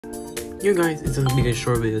You guys, it's gonna be a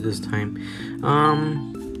short video this time.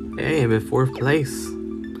 Hey, I'm in 4th place.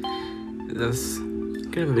 That's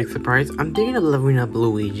kind of a big surprise. I'm thinking of leveling up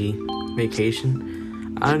Luigi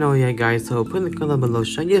Vacation. I don't know yet, guys, so put in the comment below.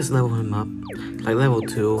 Should I just level him up? Like level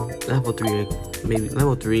 2, level 3, maybe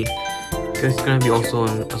level 3. Because it's gonna be also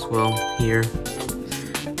on as well here.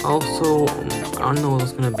 Also, I don't know what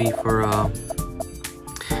it's gonna be for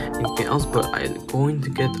anything else, but I'm going to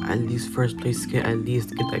get at least 1st place to get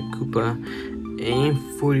that Koopa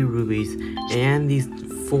and 40 rubies and these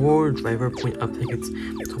 4 driver point up tickets.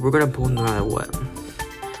 So we're gonna pull no matter what.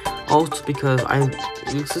 Also because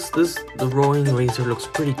the Soaring Racer looks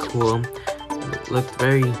pretty cool. Looked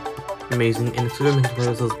very amazing, and Silver Manta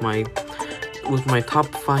Glider was my top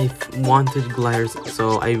 5 wanted gliders,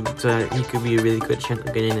 so he could be a really good chance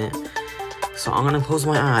of getting it. So I'm gonna close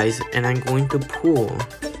my eyes and I'm going to pull.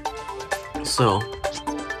 So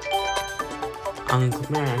I'm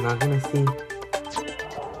not gonna see.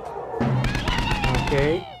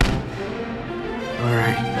 Okay.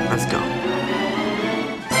 Alright, let's go.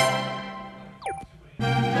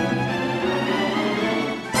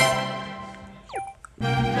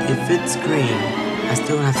 If it's green, I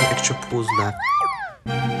still have some extra pulls left.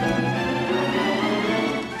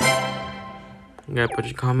 You gotta put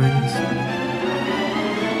your comments.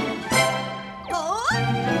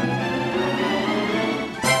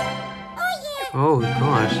 Oh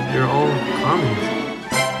gosh, they're all comments.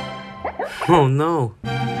 Oh no.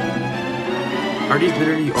 Are these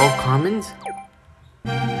literally all comments?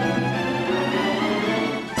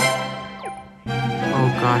 Oh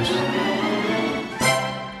gosh.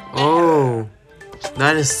 Oh,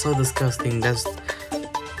 that is so disgusting. That's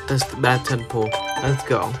the bad tempo. Let's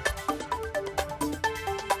go.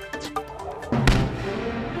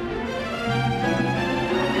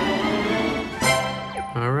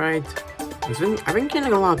 Alright. I've been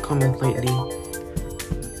getting a lot of comments lately.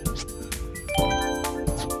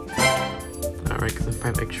 Alright, because I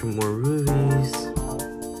 5 extra more rubies.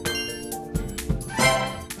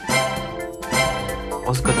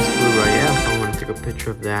 Also got this blue royale, so I'm gonna take a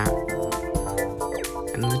picture of that.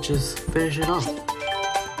 And let's just finish it off.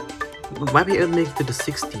 We might be able to make it to the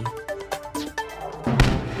 60.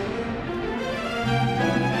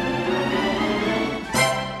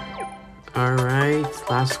 Alright,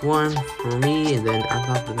 last one for me, and then I'll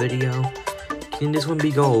stop the video. Can this one be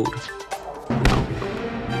gold? No.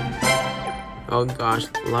 Oh gosh,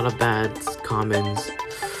 a lot of bad comments.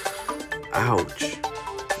 Ouch.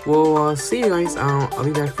 Well, see you guys. I'll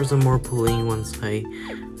be back for some more pulling once I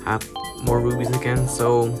have more rubies again.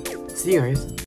 So, see you guys.